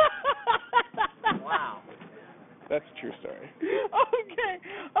 Wow. That's a true story. Okay.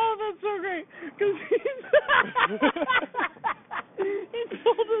 Oh, that's so great. Because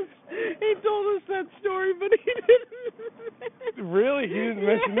he told us that story, but he didn't. Really? He didn't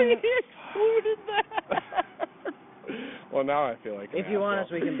mention it? He excluded that. Well, now I feel like if you want us,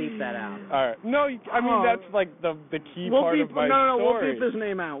 we can beep that out. All right. No, I mean, that's the key part of my story. We'll beep his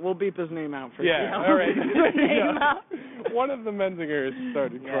name out. We'll beep his name out for you. Yeah, all right. One of the MENZWINGERS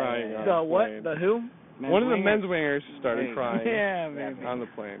started crying on the plane. The who? One of the MENZWINGERS started crying on the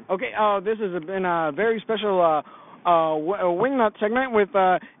plane. Okay, this has been a very special Wingnut segment with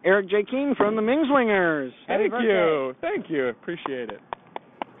Eric J. Keene from the MENZWINGERS. Thank you. Appreciate it.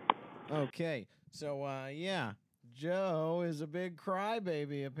 Okay, so Joe is a big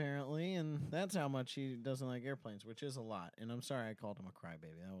crybaby apparently, and that's how much he doesn't like airplanes, which is a lot. And I'm sorry I called him a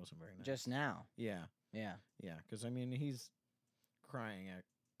crybaby. That wasn't very nice. Just now. Yeah. Yeah. Yeah, because he's crying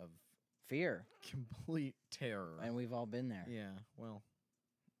of fear, complete terror, and we've all been there. Yeah. Well,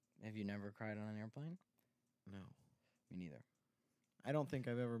 have you never cried on an airplane? No. Me neither. I don't think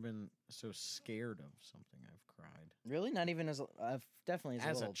I've ever been so scared of something I've cried. Really? Not even definitely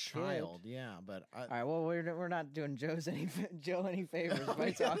as a little child, kid. yeah. But All right, well, we're not doing Joe any favors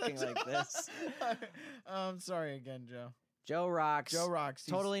by talking like this. I'm sorry again, Joe. Joe rocks. Joe rocks.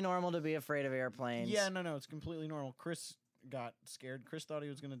 Totally normal to be afraid of airplanes. Yeah, no, it's completely normal. Chris got scared. Chris thought he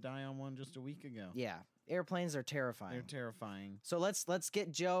was going to die on one just a week ago. Yeah, airplanes are terrifying. They're terrifying. So let's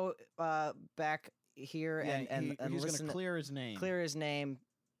get Joe back here and he's listen going to clear his name. Clear his name.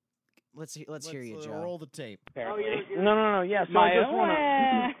 Let's hear you, Joe. Roll the tape. No. Yeah. So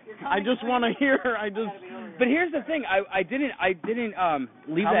I just want to hear. But here's the thing. I didn't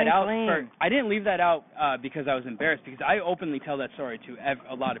leave that out. I didn't leave that out because I was embarrassed. Because I openly tell that story to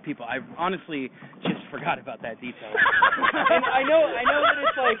a lot of people. I honestly just forgot about that detail. And I know that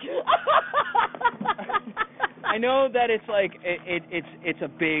it's like. I know that it's like it's a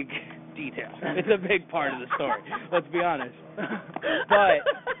big detail. It's a big part of the story. Let's be honest. But.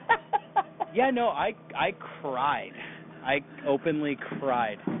 Yeah, no, I cried. I openly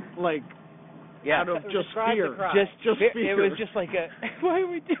cried. Like, yeah, out of just fear. Just fear. It was just like why are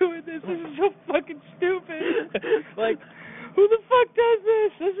we doing this? This is so fucking stupid. Like, who the fuck does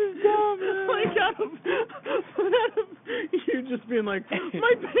this? This is dumb. Like, out of you just being like,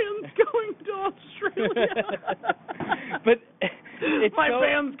 my band's going to Australia. But my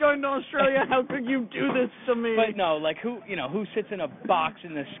band's going to Australia. How could you do this to me? But no, like who sits in a box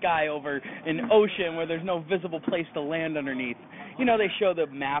in the sky over an ocean where there's no visible place to land underneath? They show the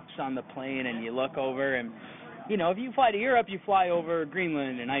maps on the plane and you look over and if you fly to Europe, you fly over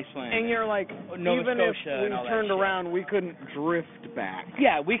Greenland and Iceland. And you're like, Nova even Scotia if we turned around, we couldn't drift back.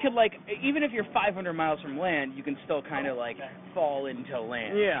 Yeah, we could even if you're 500 miles from land, you can still kind of fall into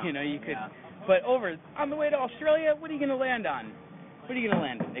land. Yeah. You could. Yeah. But on the way to Australia, what are you going to land on? What are you going to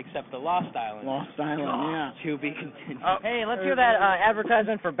land on except the Lost Island? Lost Island, yeah. To be continued. Hey, let's hear that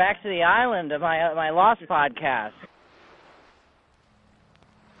advertisement for Back to the Island of my Lost podcast.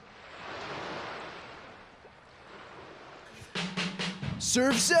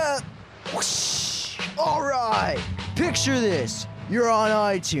 Surf's up. Whoosh. All right. Picture this. You're on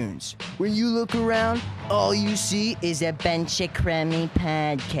iTunes. When you look around, all you see is a bunch of crummy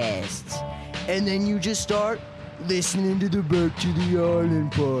podcasts. And then you just start listening to the Back to the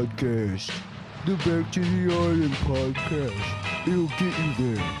Island podcast. The Back to the Island podcast. It'll get you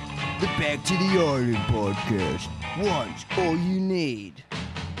there. The Back to the Island podcast. One's all you need.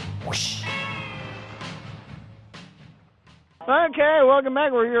 Whoosh. Okay, welcome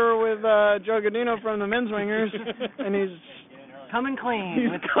back. We're here with Joe Godino from the MENZWINGERS, and he's coming clean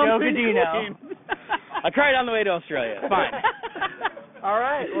with Joe Godino. I cried on the way to Australia. Fine. All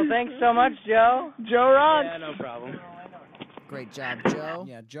right. Well, thanks so much, Joe. Joe rocks. Yeah, no problem. Great job, Joe.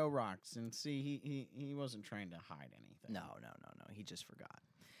 Yeah, Joe rocks. And see, he wasn't trying to hide anything. No. He just forgot.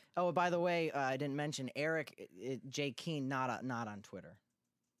 Oh, by the way, I didn't mention Eric J. Keene, not on Twitter.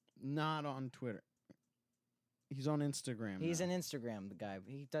 Not on Twitter. He's on Instagram. He's now. an Instagram guy.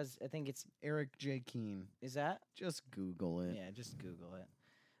 He does. I think it's Eric J. Keene. Is that? Just Google it. Yeah, just Google it.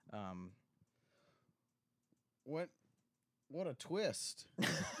 What a twist.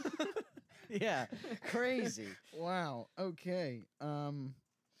 Yeah, crazy. Wow. Okay.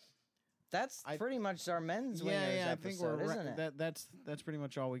 That's pretty much our MENZWINGERS episode, I think we're isn't it? That's pretty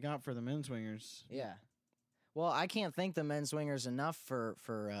much all we got for the MENZWINGERS. Yeah. Well, I can't thank the MENZWINGERS enough for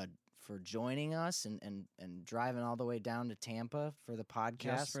joining us and driving all the way down to Tampa for the podcast.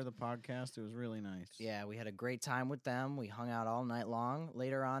 Just for the podcast. It was really nice. Yeah, we had a great time with them. We hung out all night long.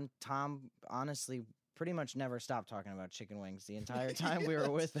 Later on, Tom honestly pretty much never stopped talking about chicken wings the entire time we were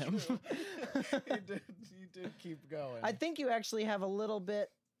with him. You did keep going. I think you actually have a little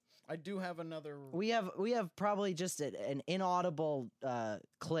bit. I do have another. We have probably just an inaudible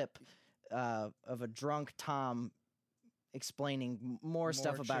clip of a drunk Tom explaining more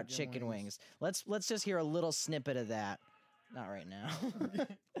stuff about chicken wings. Let's just hear a little snippet of that. Not right now.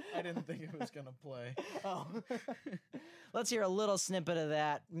 I didn't think it was gonna play. Oh. Let's hear a little snippet of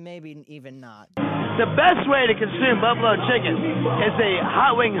that. Maybe even not. The best way to consume buffalo chicken is a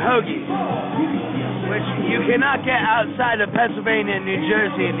hot wing hoagie, which you cannot get outside of Pennsylvania, New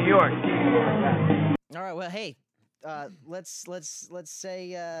Jersey, and New York. All right. Well, hey, let's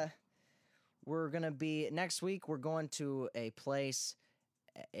say we're gonna be next week. We're going to a place,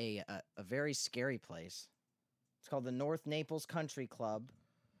 a very scary place. It's called the North Naples Country Club.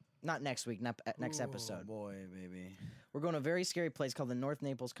 Not next week, next episode. Oh boy, baby. We're going to a very scary place called the North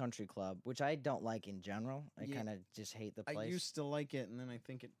Naples Country Club, which I don't like in general. I kind of just hate the place. I used to like it, and then I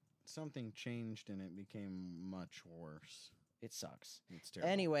think something changed, and it became much worse. It sucks. It's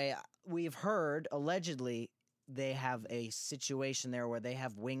terrible. Anyway, we've heard, allegedly, they have a situation there where they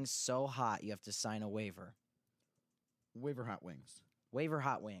have wings so hot you have to sign a waiver. Waiver Hot Wings. Waiver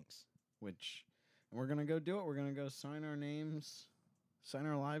hot wings. Which we're gonna go do it. We're gonna go sign our names, sign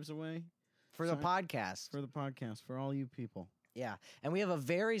our lives away For the podcast. For the podcast, for all you people. Yeah. And we have a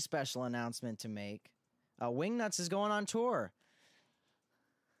very special announcement to make. Wingnuts is going on tour.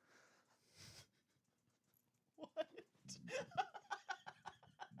 What?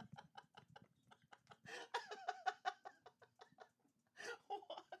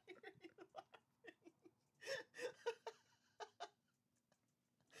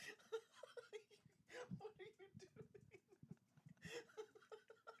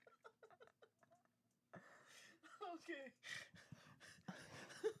 Okay.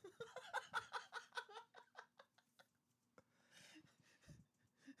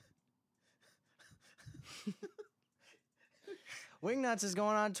 Wingnuts is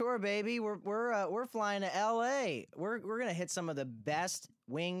going on tour, baby. We're flying to L.A. We're gonna hit some of the best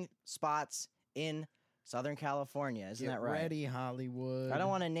wing spots in Southern California. Isn't that right? Get ready, Hollywood. I don't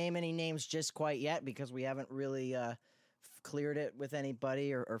want to name any names just quite yet because we haven't really cleared it with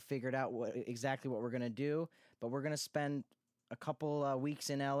anybody or figured out exactly what we're gonna do. But we're gonna spend a couple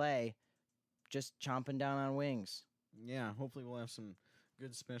weeks in L.A. just chomping down on wings. Yeah, hopefully we'll have some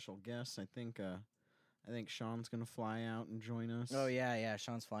good special guests. I think Sean's gonna fly out and join us. Oh yeah,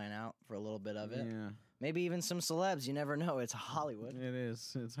 Sean's flying out for a little bit of it. Yeah. Maybe even some celebs. You never know. It's Hollywood. It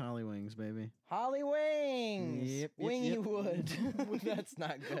is. It's Holly Wings, baby. Holly Wings. Yep. Wingy Wood. That's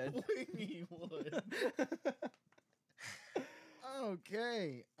not good. Wingy Wood.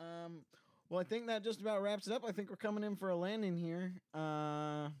 Okay. Well, I think that just about wraps it up. I think we're coming in for a landing here.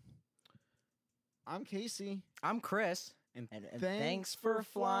 I'm Casey. I'm Chris. And thanks for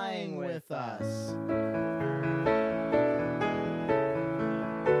flying with us.